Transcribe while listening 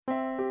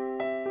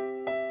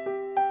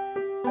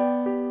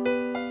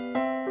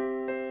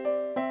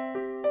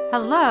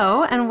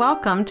Hello, and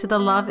welcome to the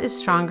Love is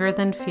Stronger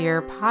Than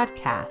Fear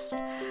podcast.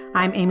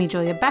 I'm Amy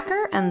Julia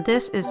Becker, and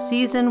this is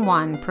Season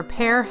 1,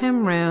 Prepare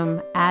Him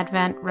Room,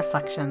 Advent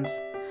Reflections.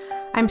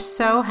 I'm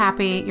so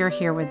happy you're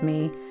here with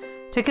me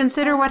to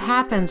consider what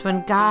happens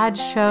when God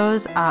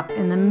shows up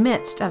in the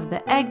midst of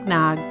the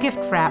eggnog,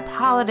 gift wrap,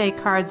 holiday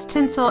cards,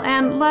 tinsel,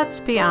 and let's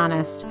be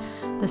honest,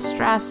 the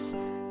stress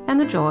and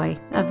the joy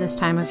of this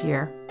time of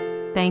year.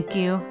 Thank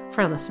you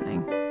for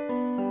listening.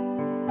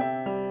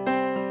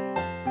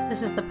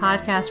 This is the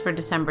podcast for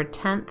December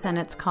 10th, and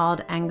it's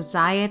called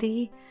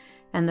Anxiety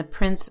and the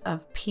Prince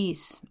of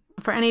Peace.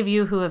 For any of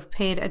you who have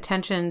paid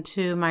attention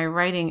to my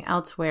writing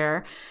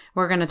elsewhere,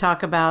 we're going to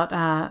talk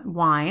about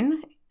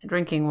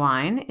drinking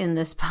wine in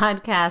this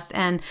podcast.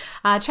 And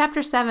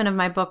chapter 7 of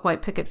my book,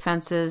 White Picket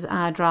Fences,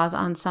 draws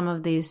on some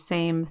of these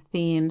same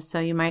themes.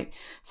 So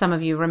some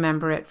of you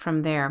remember it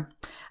from there.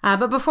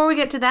 But before we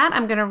get to that,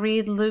 I'm going to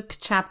read Luke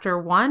chapter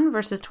 1,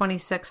 verses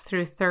 26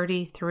 through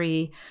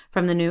 33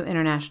 from the New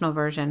International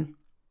Version.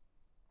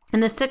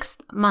 In the 6th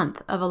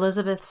month of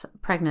Elizabeth's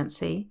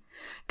pregnancy,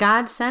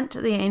 God sent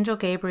the angel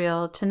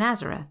Gabriel to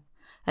Nazareth,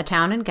 a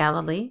town in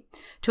Galilee,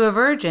 to a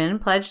virgin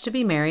pledged to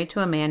be married to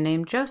a man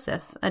named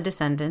Joseph, a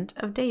descendant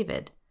of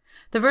David.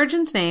 The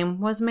virgin's name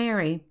was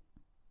Mary.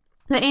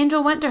 The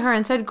angel went to her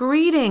and said,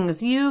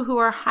 "Greetings, you who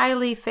are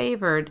highly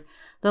favored.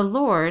 The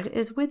Lord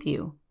is with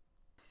you."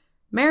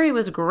 Mary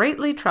was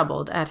greatly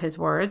troubled at his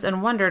words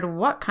and wondered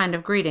what kind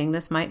of greeting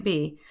this might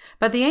be.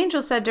 But the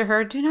angel said to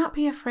her, "Do not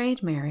be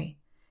afraid, Mary.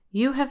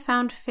 You have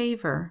found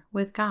favor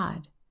with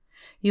God.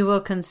 You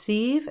will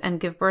conceive and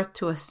give birth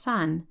to a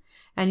son,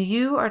 and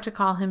you are to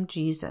call him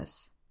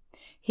Jesus.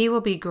 He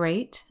will be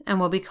great and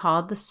will be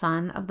called the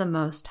Son of the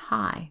Most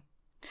High.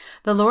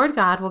 The Lord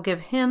God will give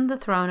him the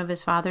throne of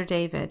his father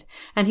David,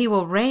 and he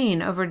will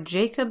reign over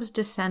Jacob's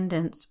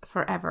descendants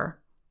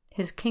forever.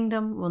 His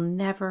kingdom will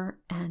never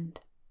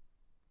end."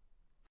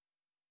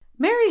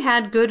 Mary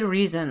had good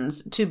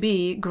reasons to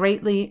be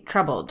greatly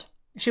troubled.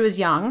 She was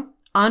young,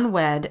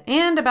 unwed,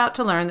 and about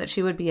to learn that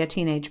she would be a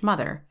teenage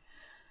mother.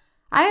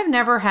 I have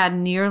never had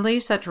nearly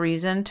such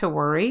reason to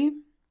worry,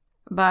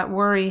 but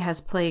worry has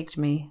plagued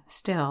me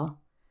still.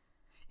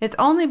 It's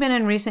only been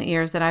in recent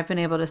years that I've been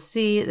able to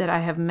see that I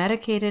have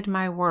medicated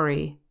my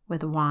worry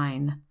with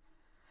wine.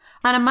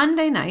 On a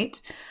Monday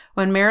night,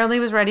 when Marilee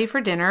was ready for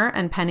dinner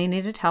and Penny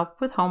needed help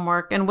with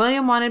homework and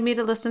William wanted me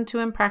to listen to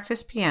him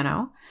practice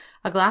piano,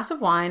 a glass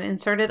of wine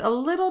inserted a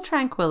little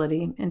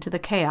tranquility into the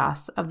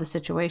chaos of the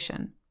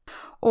situation.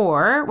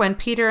 Or when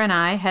Peter and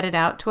I headed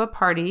out to a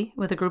party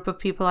with a group of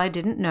people I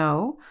didn't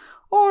know,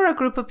 or a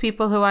group of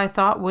people who I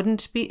thought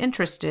wouldn't be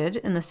interested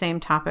in the same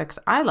topics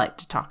I like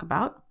to talk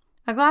about,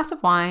 a glass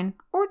of wine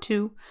or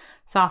two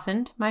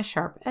softened my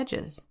sharp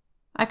edges.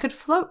 I could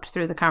float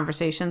through the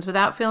conversations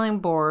without feeling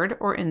bored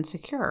or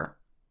insecure.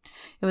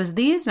 It was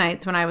these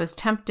nights when I was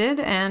tempted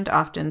and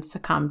often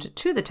succumbed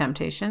to the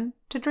temptation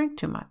to drink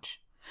too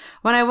much.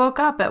 When I woke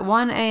up at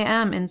 1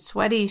 a.m. in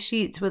sweaty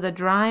sheets with a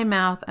dry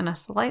mouth and a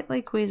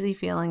slightly queasy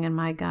feeling in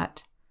my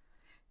gut.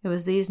 It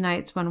was these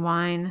nights when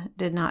wine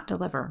did not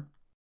deliver,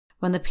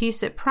 when the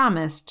peace it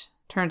promised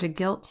turned to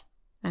guilt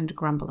and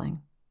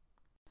grumbling.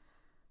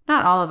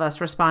 Not all of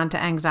us respond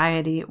to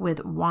anxiety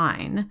with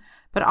wine,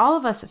 but all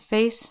of us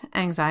face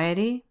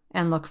anxiety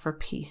and look for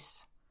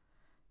peace.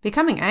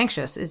 Becoming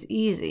anxious is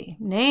easy.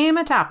 Name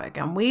a topic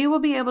and we will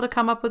be able to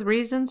come up with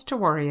reasons to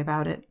worry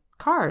about it.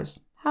 Cars,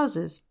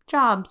 houses,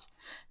 jobs,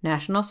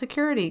 national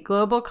security,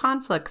 global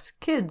conflicts,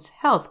 kids,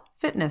 health,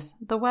 fitness,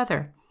 the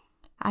weather.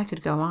 I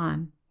could go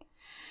on.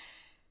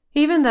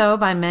 Even though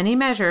by many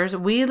measures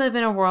we live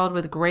in a world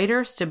with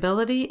greater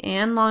stability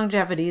and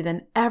longevity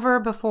than ever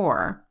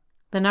before,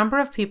 the number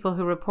of people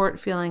who report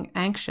feeling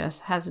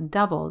anxious has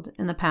doubled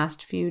in the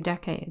past few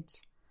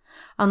decades.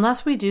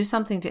 Unless we do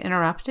something to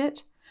interrupt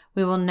it,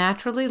 we will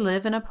naturally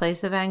live in a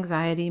place of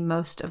anxiety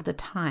most of the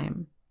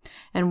time.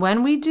 And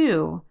when we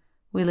do,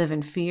 we live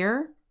in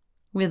fear,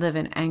 we live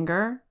in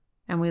anger,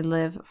 and we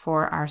live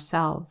for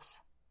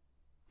ourselves.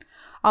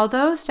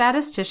 Although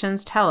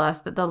statisticians tell us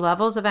that the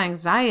levels of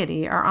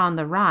anxiety are on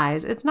the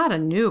rise, it's not a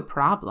new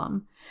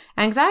problem.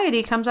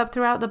 Anxiety comes up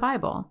throughout the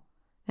Bible,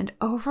 and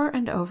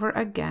over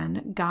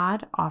again,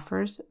 God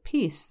offers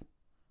peace.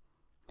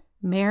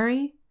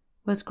 Mary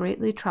was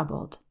greatly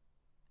troubled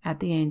at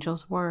the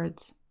angel's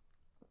words.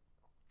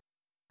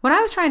 When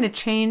I was trying to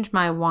change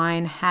my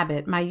wine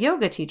habit, my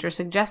yoga teacher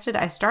suggested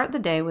I start the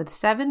day with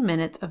 7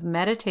 minutes of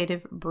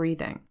meditative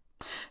breathing.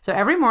 So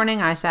every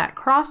morning I sat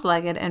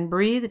cross-legged and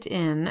breathed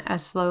in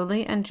as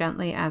slowly and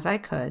gently as I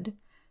could,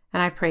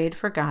 and I prayed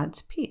for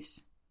God's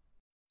peace.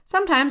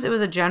 Sometimes it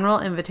was a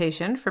general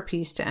invitation for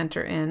peace to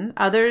enter in.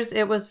 Others,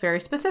 it was very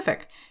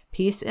specific.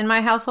 Peace in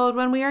my household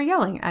when we are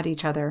yelling at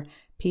each other.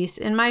 Peace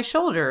in my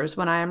shoulders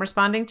when I am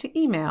responding to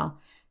email.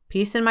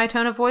 Peace in my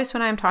tone of voice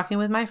when I am talking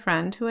with my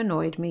friend who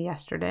annoyed me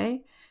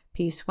yesterday.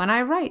 Peace when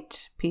I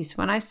write. Peace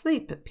when I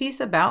sleep. Peace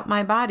about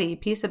my body.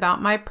 Peace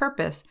about my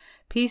purpose.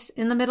 Peace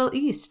in the Middle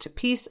East.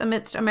 Peace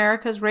amidst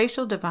America's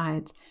racial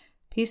divides.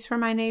 Peace for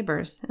my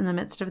neighbors in the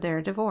midst of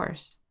their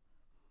divorce.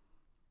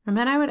 And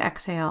then I would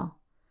exhale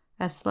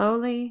as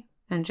slowly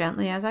and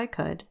gently as I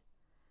could,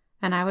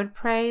 and I would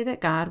pray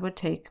that God would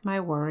take my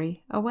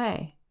worry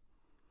away.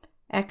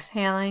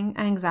 Exhaling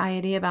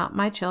anxiety about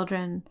my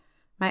children,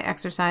 my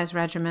exercise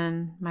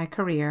regimen, my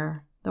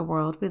career, the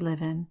world we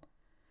live in.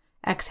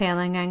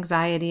 Exhaling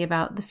anxiety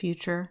about the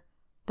future,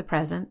 the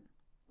present,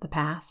 the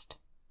past.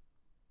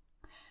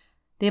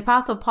 The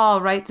Apostle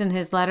Paul writes in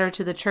his letter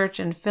to the church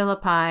in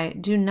Philippi,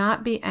 "Do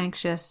not be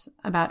anxious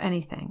about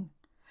anything,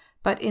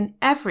 but in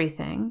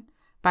everything,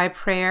 by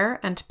prayer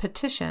and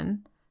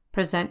petition,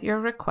 present your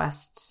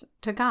requests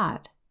to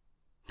God."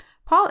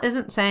 Paul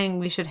isn't saying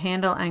we should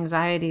handle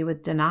anxiety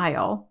with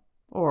denial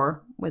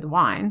or with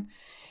wine.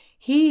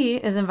 He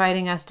is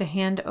inviting us to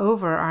hand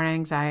over our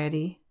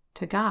anxiety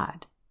to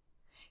God.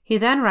 He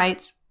then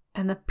writes,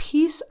 "And the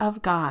peace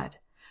of God,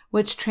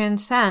 which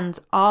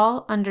transcends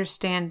all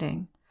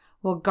understanding,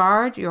 will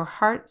guard your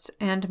hearts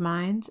and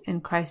minds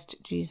in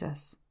Christ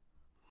Jesus."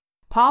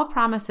 Paul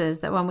promises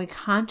that when we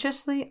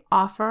consciously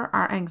offer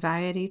our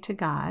anxiety to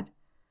God,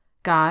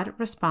 God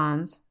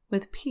responds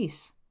with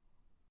peace.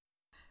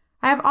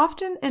 I have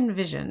often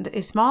envisioned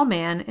a small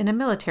man in a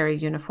military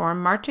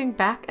uniform marching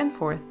back and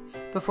forth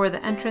before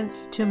the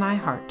entrance to my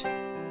heart,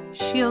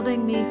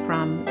 shielding me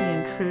from the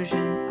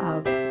intrusion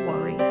of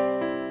worry.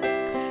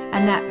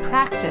 And that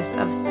practice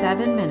of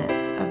 7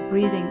 minutes of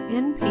breathing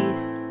in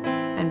peace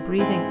and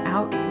breathing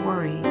out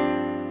worry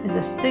is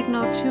a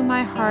signal to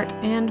my heart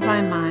and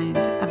my mind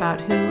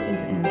about who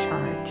is in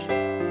charge.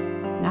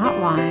 Not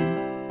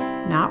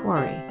wine, not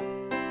worry,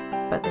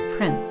 but the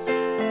Prince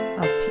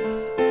of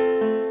Peace.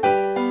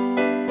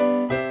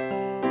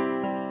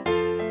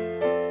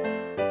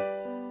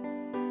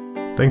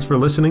 Thanks for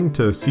listening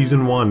to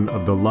Season 1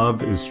 of the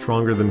Love is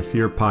Stronger Than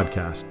Fear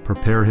podcast,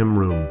 Prepare Him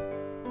Room.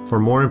 For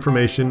more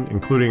information,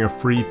 including a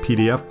free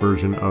PDF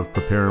version of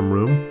Prepare Him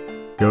Room,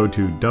 go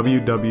to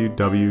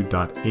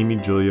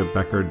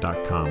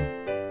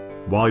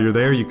www.amyjuliabecker.com. While you're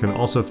there, you can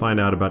also find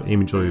out about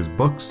Amy Julia's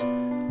books,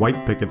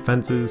 White Picket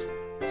Fences,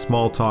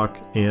 Small Talk,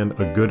 and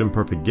A Good and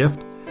Perfect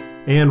Gift,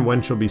 and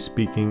when she'll be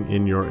speaking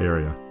in your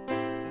area.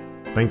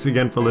 Thanks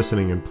again for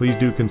listening, and please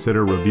do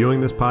consider reviewing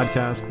this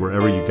podcast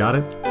wherever you got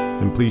it,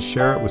 and please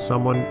share it with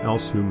someone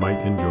else who might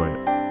enjoy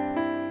it.